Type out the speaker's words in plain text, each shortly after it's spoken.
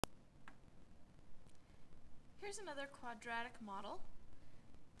here's another quadratic model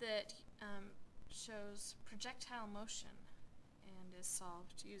that shows projectile motion and is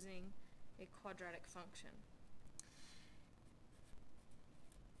solved using a quadratic function.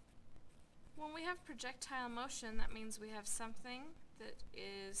 When we have projectile motion, that means we have something that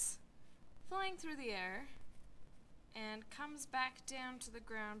is flying through the air and comes back down to the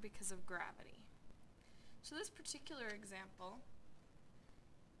ground because of gravity. So this particular example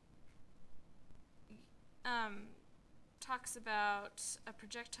talks about a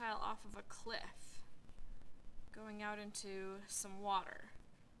projectile off of a cliff going out into some water.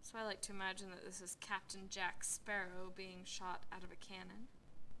 So I like to imagine that this is Captain Jack Sparrow being shot out of a cannon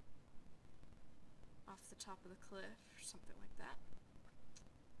off the top of the cliff or something like that.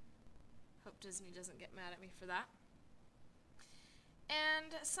 Hope Disney doesn't get mad at me for that.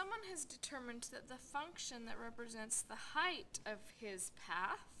 And someone has determined that the function that represents the height of his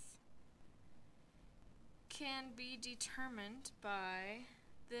path can be determined by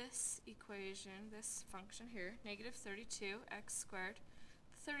this equation, this function here, negative 32 x squared.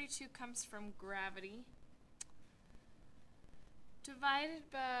 The 32 comes from gravity, divided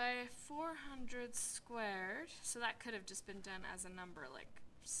by 400 squared, so that could have just been done as a number, like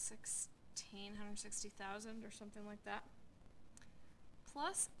 1,660,000 or something like that,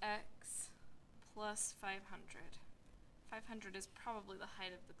 plus x plus 500. 500 is probably the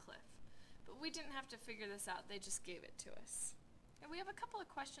height of the cliff. But we didn't have to figure this out, they just gave it to us. And we have a couple of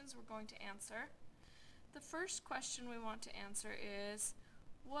questions we're going to answer. The first question we want to answer is,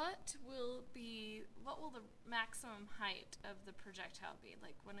 what will the maximum height of the projectile be?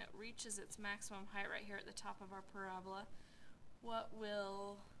 Like when it reaches its maximum height right here at the top of our parabola, what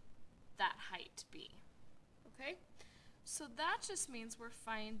will that height be? Okay? So that just means we're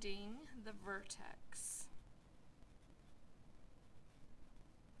finding the vertex.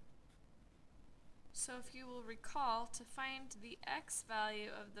 So if you will recall, to find the x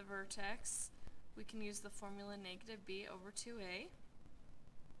value of the vertex, we can use the formula negative b over 2a.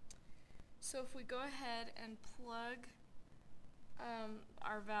 So if we go ahead and plug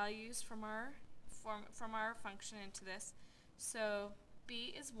our values from our function into this, so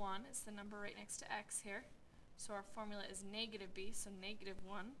b is 1, it's the number right next to x here. So our formula is negative b, so negative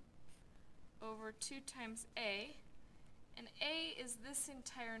 1, over 2 times a. And a is this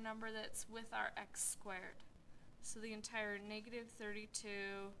entire number that's with our x squared. So the entire negative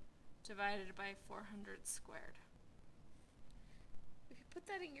 32 divided by 400 squared. If you put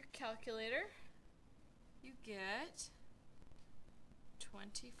that in your calculator, you get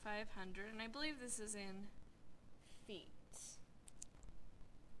 2,500, and I believe this is in feet.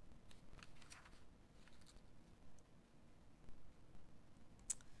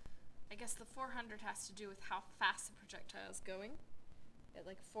 I guess the 400 has to do with how fast the projectile is going, at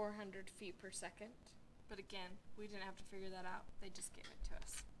like 400 feet per second. But again, we didn't have to figure that out. They just gave it to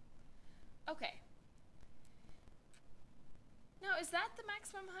us. Okay. Now, is that the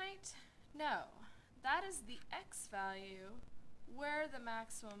maximum height? No. That is the x value where the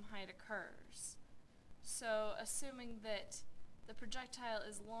maximum height occurs. So, assuming that the projectile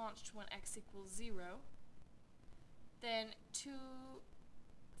is launched when x equals 0, then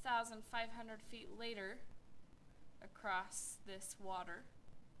 2,500 feet later, across this water,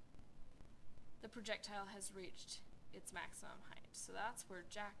 the projectile has reached its maximum height. So that's where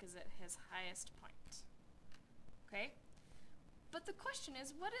Jack is at his highest point. Okay? But the question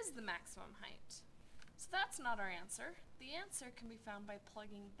is, what is the maximum height? So that's not our answer. The answer can be found by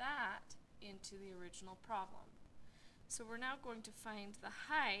plugging that into the original problem. So we're now going to find the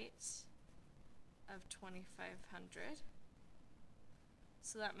height of 2,500.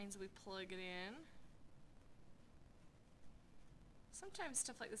 So that means we plug it in. Sometimes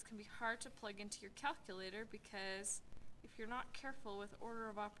stuff like this can be hard to plug into your calculator because if you're not careful with order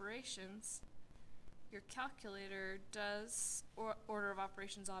of operations, your calculator does order of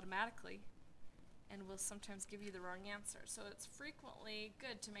operations automatically and will sometimes give you the wrong answer. So it's frequently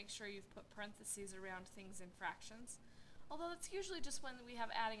good to make sure you've put parentheses around things in fractions, although that's usually just when we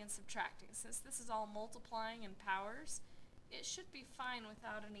have adding and subtracting. Since this is all multiplying in powers, it should be fine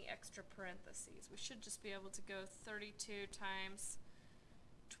without any extra parentheses. We should just be able to go 32 times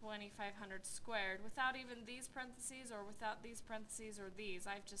 2,500 squared without even these parentheses or without these parentheses or these.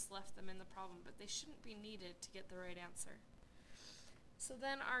 I've just left them in the problem, but they shouldn't be needed to get the right answer. So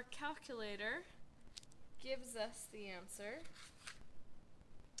then our calculator gives us the answer,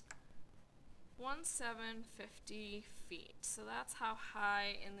 1,750 feet. So that's how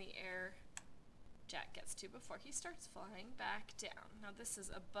high in the air Jack gets to before he starts flying back down. Now this is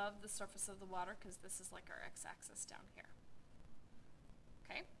above the surface of the water because this is like our x-axis down here.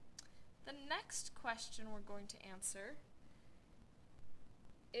 Okay. The next question we're going to answer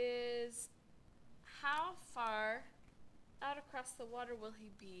is how far out across the water will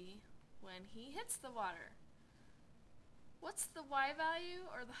he be when he hits the water? What's the y value,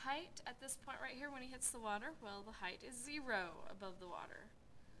 or the height, at this point right here when he hits the water? Well, the height is 0 above the water.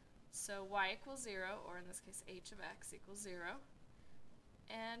 So y equals 0, or in this case h of x equals 0.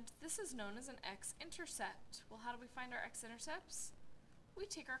 And this is known as an x-intercept. Well, how do we find our x-intercepts? We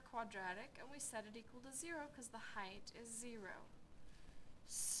take our quadratic and we set it equal to 0 because the height is 0.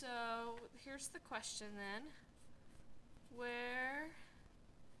 So here's the question then. Where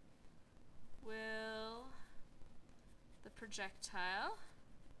will the projectile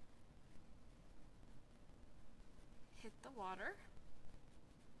hit the water?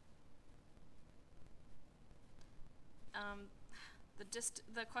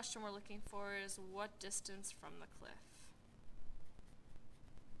 The question we're looking for is what distance from the cliff?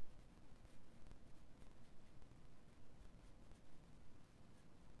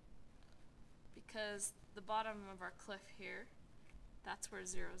 Because the bottom of our cliff here, that's where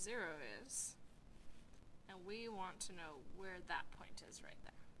 0, 0 is. And we want to know where that point is right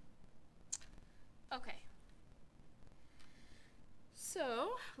there. Okay.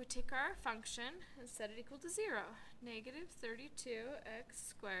 So we take our function and set it equal to 0. Negative 32x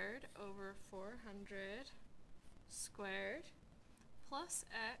squared over 400 squared plus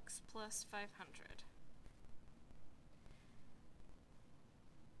x plus 500.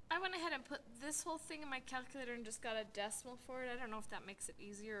 I went ahead and put this whole thing in my calculator and just got a decimal for it. I don't know if that makes it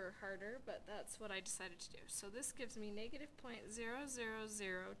easier or harder, but that's what I decided to do. So this gives me negative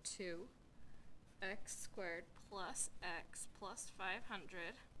 0.0002 x squared plus x plus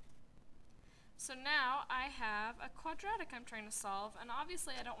 500. So now I have a quadratic I'm trying to solve, and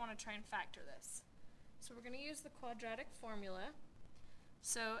obviously I don't want to try and factor this. So we're going to use the quadratic formula.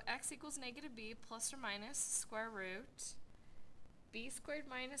 So x equals negative b plus or minus square root b squared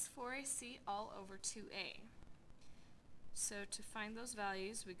minus 4ac all over 2a. So to find those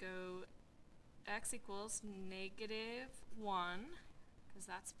values, we go x equals negative 1, because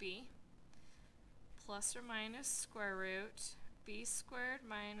that's b, plus or minus square root b squared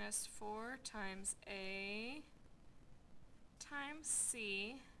minus 4 times a times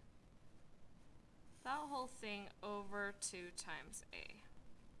c, that whole thing over 2 times a.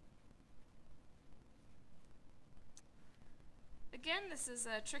 Again, this is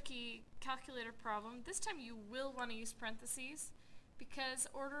a tricky calculator problem. This time you will want to use parentheses because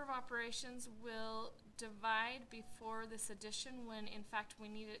order of operations will divide before this addition when in fact we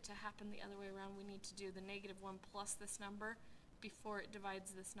need it to happen the other way around. We need to do the negative 1 plus this number before it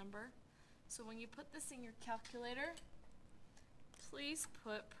divides this number. So when you put this in your calculator, please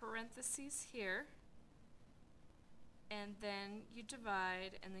put parentheses here, and then you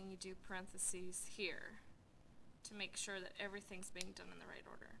divide, and then you do parentheses here to make sure that everything's being done in the right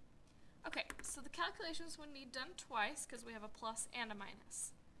order. Okay, so the calculations would need done twice because we have a plus and a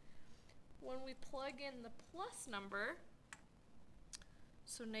minus. When we plug in the plus number,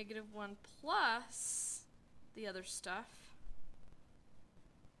 so negative 1 plus the other stuff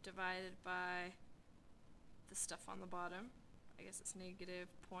divided by the stuff on the bottom, I guess it's negative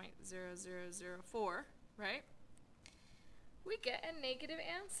 0.0004, right? We get a negative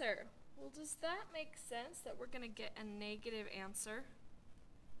answer. Well, does that make sense that we're going to get a negative answer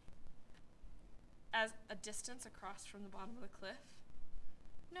as a distance across from the bottom of the cliff?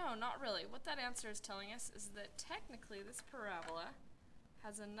 No, not really. What that answer is telling us is that technically this parabola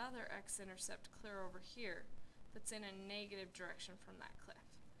has another x-intercept clear over here that's in a negative direction from that cliff.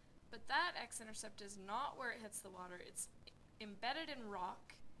 But that x-intercept is not where it hits the water. It's embedded in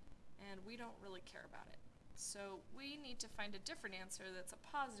rock, and we don't really care about it. So we need to find a different answer that's a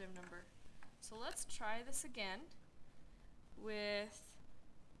positive number. So let's try this again with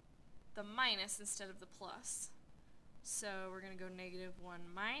the minus instead of the plus. So we're going to go negative 1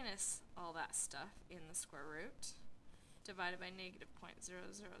 minus all that stuff in the square root divided by negative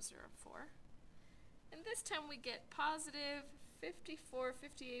 0.0004. And this time we get positive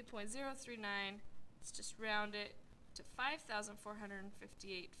 5458.039. Let's just round it to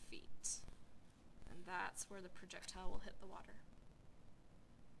 5,458 feet. And that's where the projectile will hit the water.